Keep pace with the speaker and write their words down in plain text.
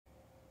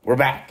We're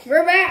back.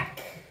 We're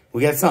back.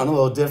 We got something a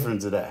little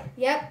different today.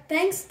 Yep,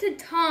 thanks to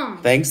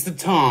Tom. Thanks to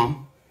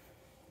Tom,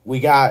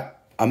 we got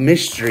a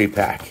mystery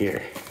pack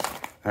here.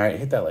 All right,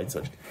 hit that light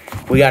switch.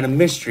 We got a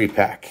mystery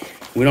pack.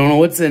 We don't know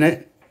what's in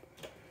it.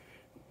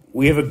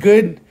 We have a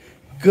good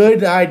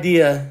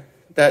idea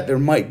that there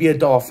might be a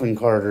dolphin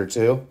card or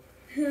two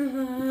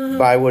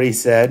by what he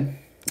said.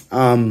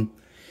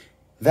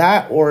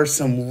 That or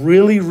some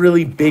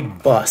really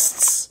big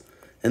busts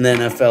in the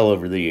NFL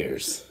over the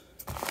years.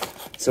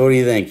 So what do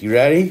you think? You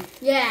ready?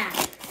 Yeah.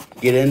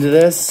 Get into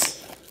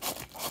this.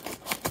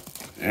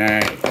 All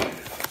right.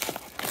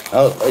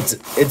 Oh,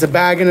 it's a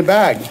bag in a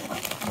bag.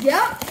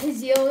 Yep,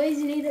 because you always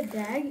need a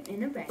bag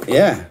in a bag.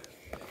 Yeah.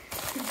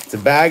 It's a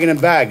bag in a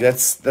bag.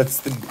 That's the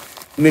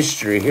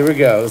mystery. Here we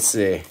go. Let's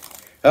see.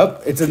 Oh,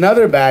 it's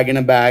another bag in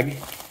a bag.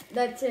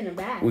 That's in a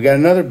bag. We got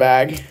another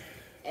bag.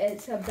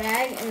 It's a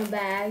bag in a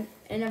bag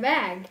in a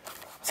bag.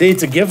 See,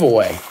 it's a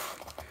giveaway.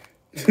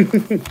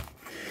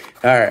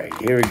 All right,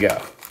 here we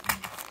go.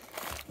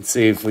 Let's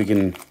see if we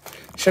can...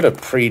 Should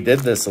have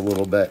pre-did this a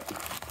little bit.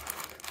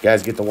 You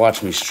guys get to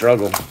watch me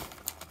struggle.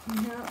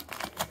 No.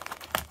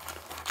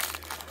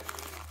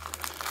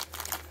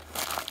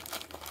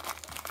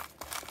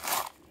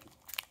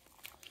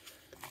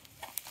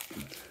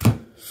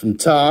 From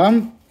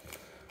Tom,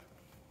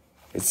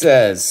 it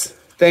says,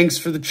 thanks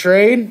for the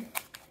trade.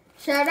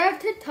 Shout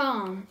out to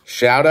Tom.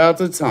 Shout out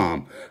to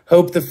Tom.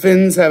 Hope the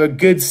Finns have a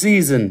good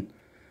season.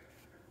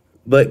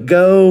 But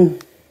go...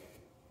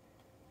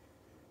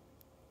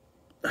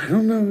 I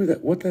don't know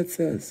what that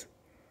says.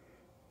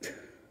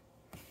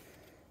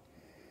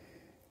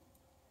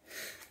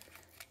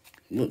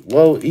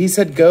 Well, he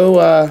said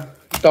go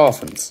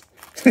Dolphins.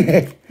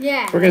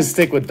 Yeah. We're going to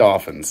stick with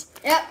Dolphins.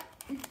 Yep.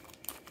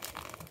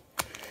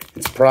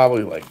 It's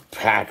probably like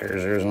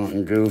Packers or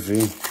something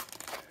goofy.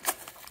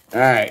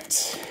 All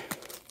right.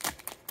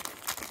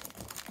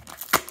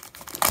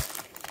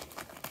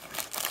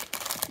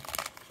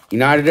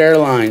 United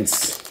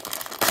Airlines.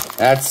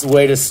 That's the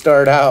way to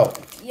start out.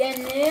 Yeah,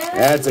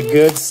 That's a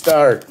good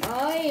start.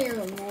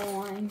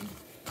 Ireland.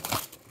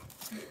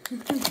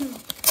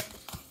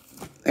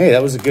 Hey,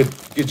 that was a good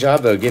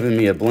job, though, giving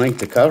me a blank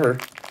to cover.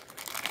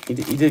 He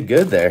did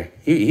good there.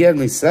 He had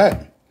me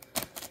set.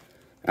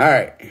 All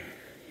right.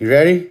 You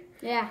ready?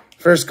 Yeah.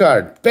 First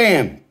card.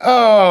 Bam.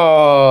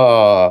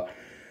 Oh,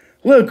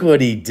 look what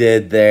he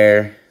did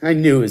there. I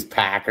knew it was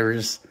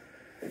Packers.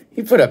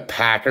 He put a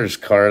Packers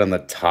card on the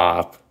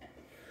top.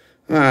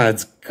 Ah,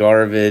 it's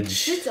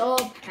garbage. It's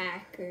all Packers.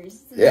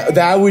 Yeah,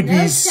 that would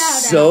be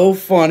so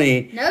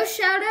funny. No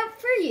shout out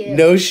for you.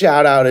 No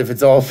shout out if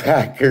it's all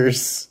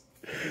Packers.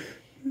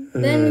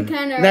 Then we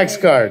kind of... Next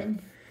card.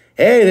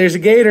 Hey, there's a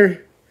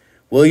Gator.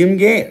 William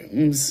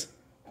Games.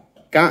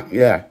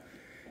 Yeah.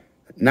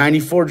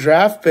 94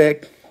 draft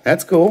pick.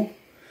 That's cool.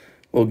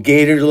 Well,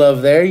 Gator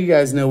love there. You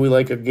guys know we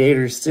like our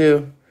Gators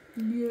too.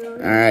 Yeah. All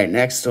right,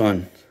 next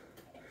one.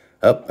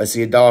 Oh, I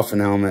see a Dolphin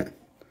helmet.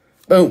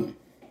 Boom.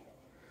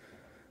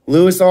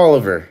 Lewis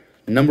Oliver,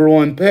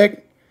 #1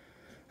 pick.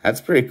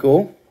 That's pretty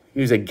cool. He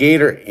was a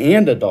Gator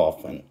and a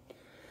Dolphin.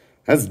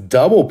 That's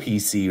double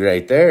PC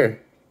right there.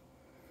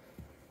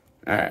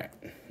 All right,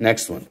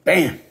 next one.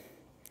 Bam.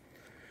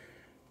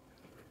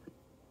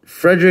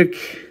 Frederick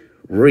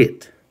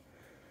Ritt.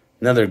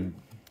 Another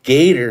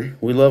Gator.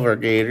 We love our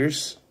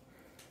Gators.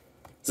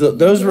 So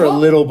those were a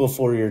little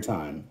before your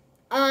time.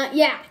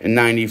 Yeah. In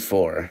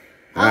 94.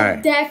 All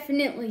right.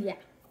 Definitely, yeah.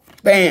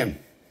 Bam.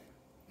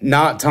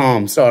 Not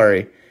Tom,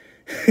 sorry.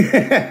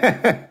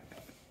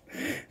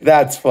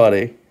 That's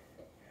funny.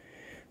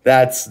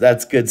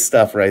 That's good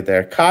stuff right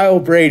there. Kyle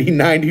Brady,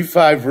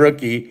 95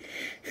 rookie.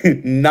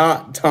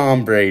 Not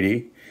Tom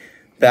Brady.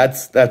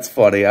 That's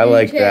funny. I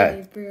like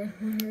that.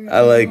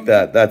 I like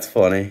that. That's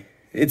funny.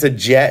 It's a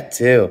Jet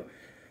too.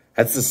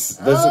 That's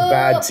a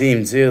bad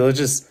team too.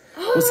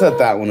 We'll set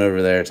that one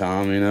over there,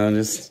 Tom. You know,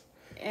 just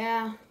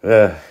yeah.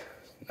 Oh,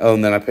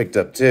 and then I picked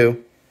up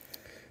two.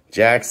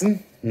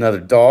 Jackson, another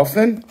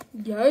Dolphin.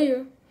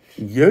 Yeah.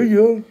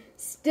 Yeah.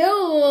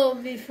 Still a little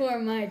before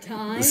my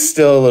time.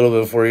 Still a little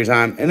bit before your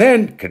time. And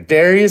then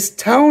Kadarius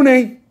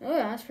Toney. Oh,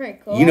 that's pretty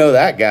cool. You know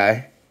that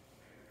guy.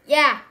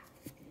 Yeah.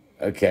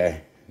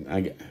 Okay.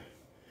 I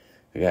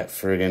got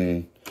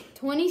friggin'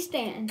 20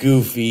 stands.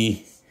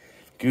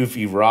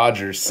 Goofy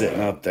Rogers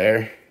sitting up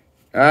there.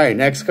 All right,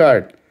 next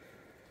card.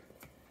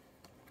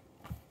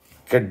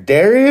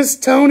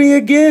 Kadarius Toney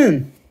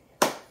again.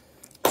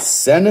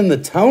 Sending the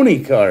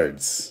Toney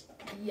cards.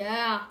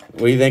 Yeah. What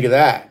do you think of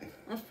that?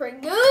 That's pretty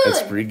good.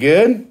 That's pretty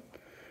good.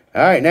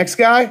 All right, next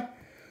guy.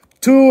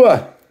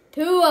 Tua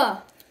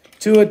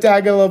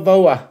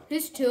Tagovailoa.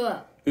 Who's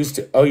Tua?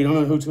 Oh, you don't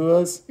know who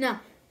Tua is? No.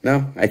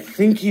 No? I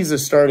think he's a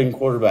starting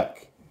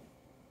quarterback.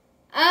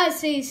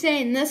 So you're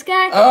saying this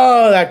guy?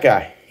 Oh, that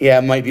guy. Yeah,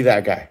 it might be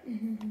that guy.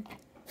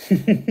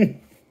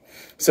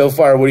 So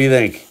far, what do you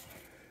think?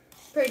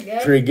 Pretty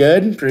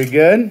good. Pretty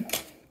good.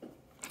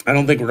 I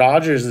don't think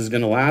Rodgers is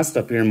going to last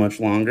up here much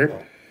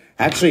longer.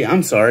 Actually,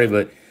 I'm sorry,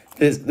 but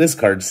this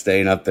card's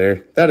staying up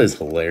there. That is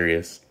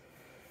hilarious.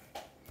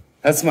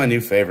 That's my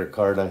new favorite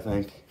card, I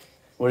think.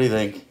 What do you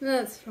think?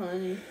 That's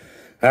funny.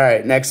 All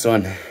right, next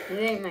one. It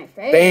ain't my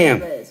favorite, Bam.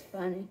 but it's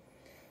funny.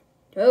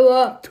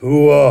 Tua.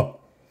 Tua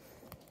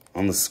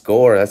on the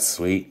score. That's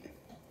sweet.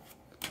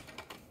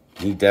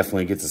 He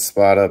definitely gets a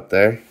spot up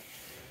there.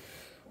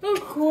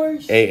 Of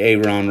course.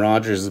 Ron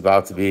Rodgers is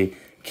about to be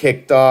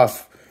kicked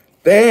off.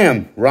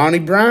 Bam! Ronnie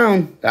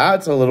Brown.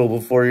 That's a little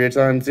before your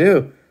time,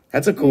 too.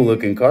 That's a cool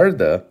looking card,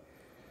 though.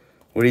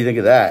 What do you think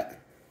of that?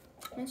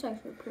 That's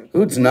actually pretty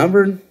cool. Ooh, it's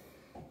numbered.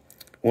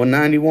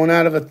 191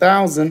 out of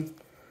 1,000.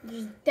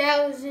 There's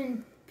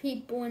 1,000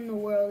 people in the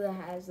world that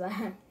has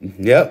that.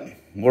 Yep,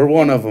 we're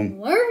one of them.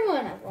 We're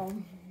one of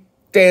them.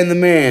 Dan the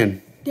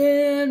Man.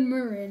 Dan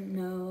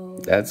Marino.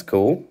 That's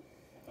cool.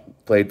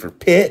 Played for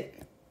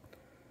Pitt.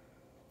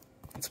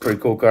 It's a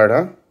pretty cool card,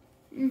 huh?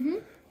 Mm-hmm.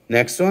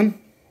 Next one.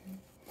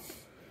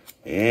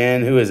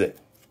 And who is it?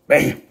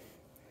 Bam.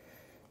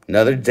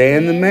 Another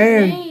Dan the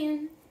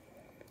Man.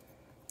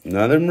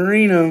 Another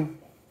Marino.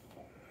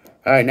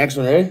 All right, next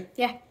one, ready?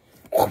 Yeah.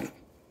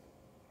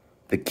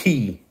 The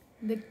Key.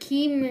 The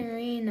Key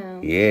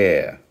Marino.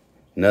 Yeah.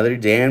 Another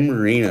Dan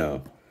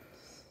Marino.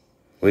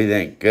 What do you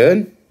think?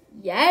 Good?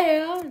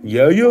 Yeah.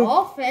 Yo-yo.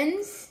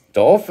 Dolphins.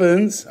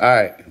 Dolphins. All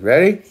right,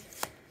 ready?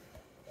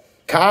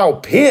 Kyle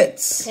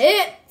Pitts.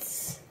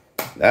 Pitts.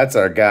 That's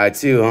our guy,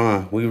 too,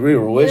 huh? We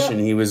were wishing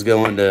he was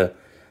going to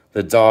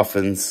the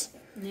Dolphins.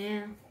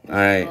 Yeah. All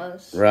right,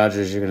 Close.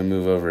 Rogers, you're going to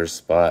move over a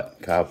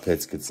spot. Kyle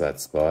Pitts gets that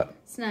spot.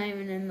 It's not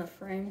even in the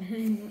frame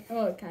anymore.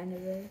 Oh, it kind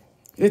of is.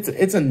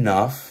 It's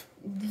enough.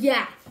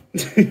 Yeah.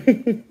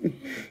 You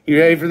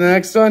ready for the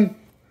next one?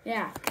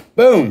 Yeah.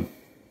 Boom.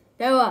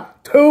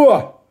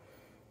 Tua.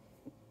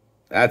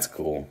 That's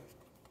cool.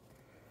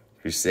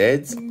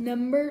 Crusades?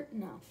 Number?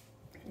 No.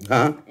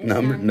 Huh? It's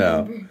Number? not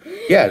No. numbered.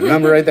 Yeah,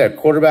 number right there.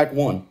 Quarterback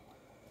 1.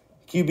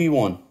 QB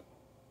 1.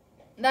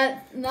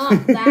 That's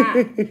not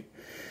that.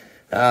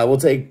 We'll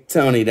take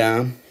Tony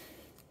down.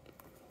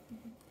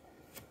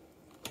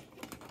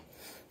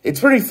 It's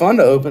pretty fun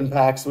to open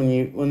packs when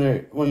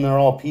they're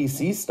all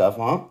PC stuff,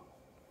 huh?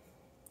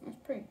 That's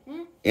pretty.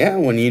 Yeah,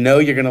 when you know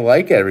you're gonna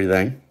like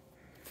everything.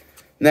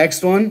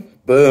 Next one,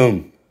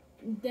 boom.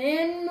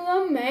 Dan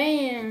the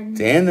Man.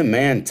 Dan the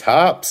Man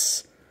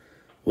tops.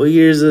 What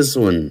year is this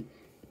one?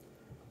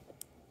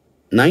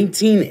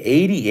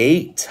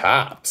 1988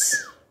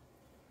 tops.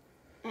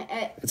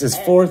 It's his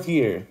 4th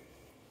year.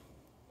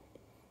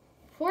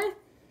 4th?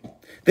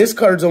 This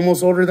card's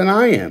almost older than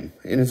I am,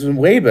 and it's in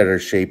way better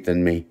shape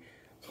than me.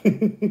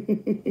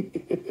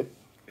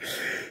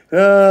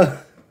 All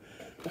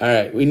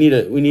right, we need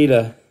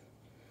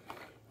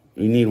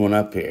one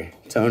up here.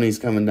 Tony's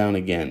coming down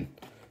again.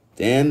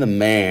 Dan the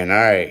Man. All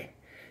right,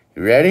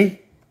 you ready?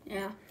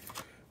 Yeah.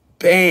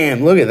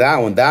 Bam! Look at that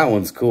one. That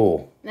one's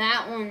cool.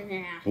 That one,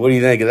 yeah. What do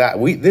you think of that?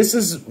 This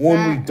is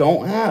one we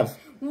don't have.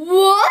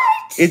 What?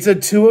 It's a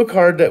Tua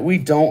card that we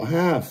don't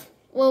have.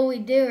 Well, we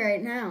do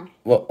right now.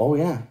 Well, oh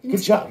yeah,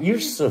 good job. You're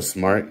so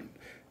smart.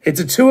 It's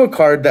a Tua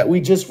card that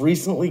we just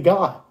recently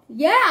got.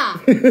 Yeah,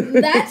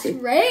 that's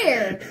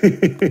rare.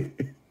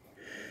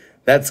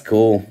 That's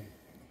cool.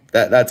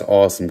 That's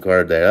awesome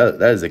card there.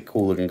 That is a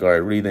cool looking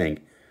card. What do you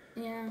think?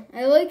 Yeah,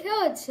 I like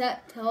how it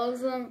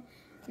tells them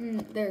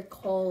their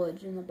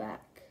college in the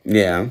back.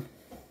 Yeah.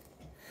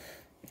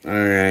 All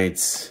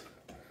right.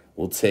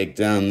 We'll take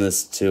down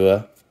this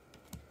Tua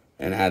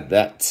and add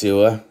that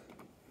Tua.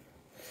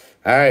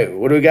 All right,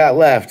 what do we got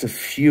left? A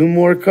few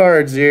more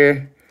cards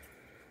here.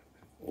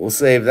 We'll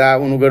save that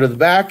one. We'll go to the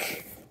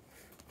back.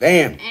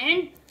 Bam.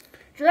 And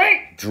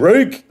Drake.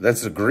 Drake.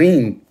 That's a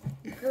green.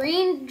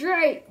 Green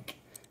Drake.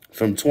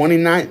 From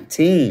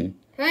 2019.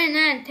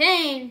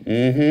 2019.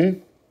 Mm-hmm.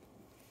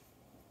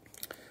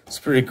 It's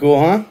pretty cool,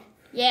 huh?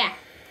 Yeah.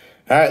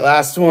 All right,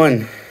 last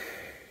one.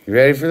 You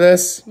ready for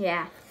this?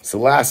 Yeah. It's the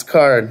last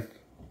card.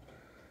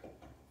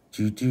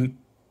 Doot.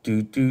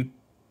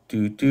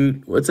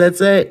 What's that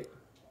say?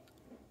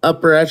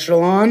 Upper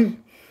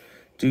echelon?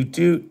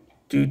 Doot.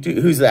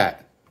 Who's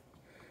that?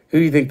 Who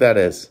do you think that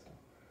is?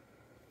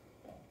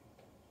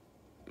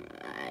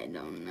 I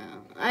don't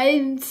know.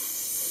 I'd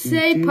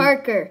say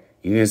Parker.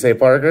 You gonna say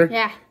Parker?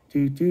 Yeah.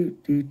 That's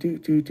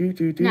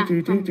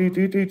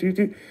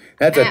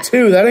a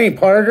 2. That ain't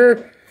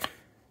Parker.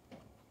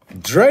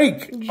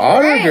 Drake.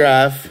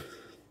 Autograph.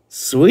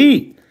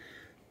 Sweet.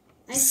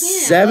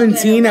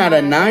 17 out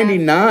of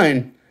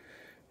 99.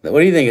 What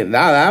do you think?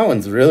 That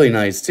one's really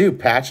nice too.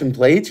 Patch and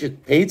plates.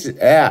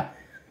 Yeah.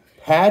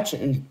 Patch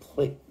and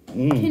plate.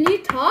 Can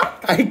you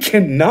talk? I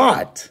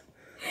cannot.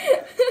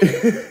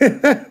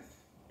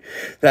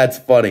 That's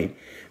funny.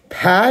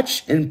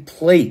 Patch and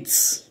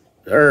plates.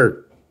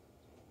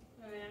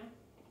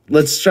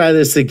 Let's try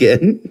this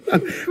again.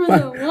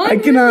 I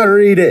cannot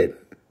read it.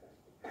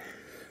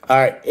 All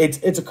right,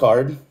 it's a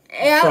card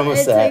from a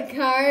set. It's a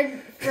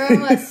card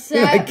from a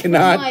set. I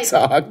cannot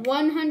talk.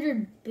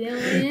 100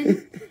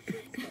 billion.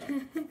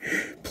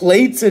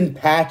 Plates and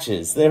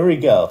patches. There we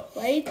go.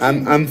 Plates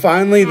I'm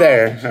finally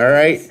there. All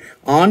right,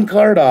 on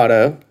card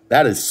auto.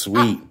 That is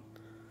sweet.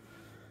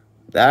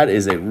 That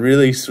is a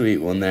really sweet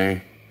one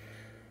there.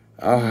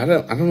 Oh, I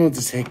don't know what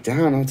to take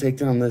down. I'll take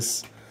down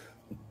this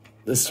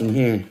from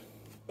here.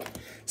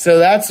 So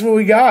that's what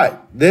we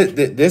got.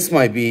 This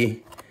might.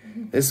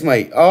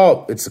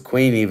 Oh, it's a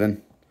queen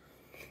even.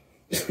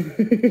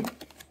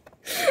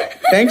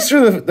 Thanks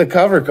for the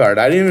cover card.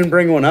 I didn't even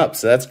bring one up,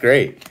 so that's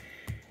great.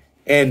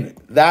 And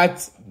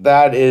that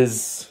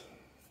is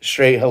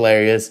straight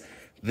hilarious.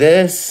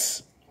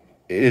 This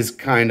is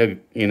kind of,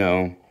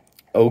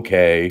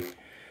 okay,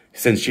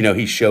 since,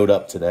 he showed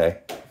up today.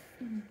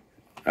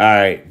 All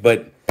right,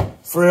 but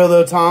for real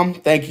though, Tom,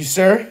 thank you,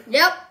 sir.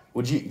 Yep.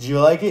 Did you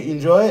like it? You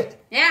enjoy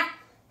it? Yeah.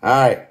 All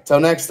right, till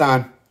next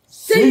time.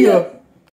 See ya.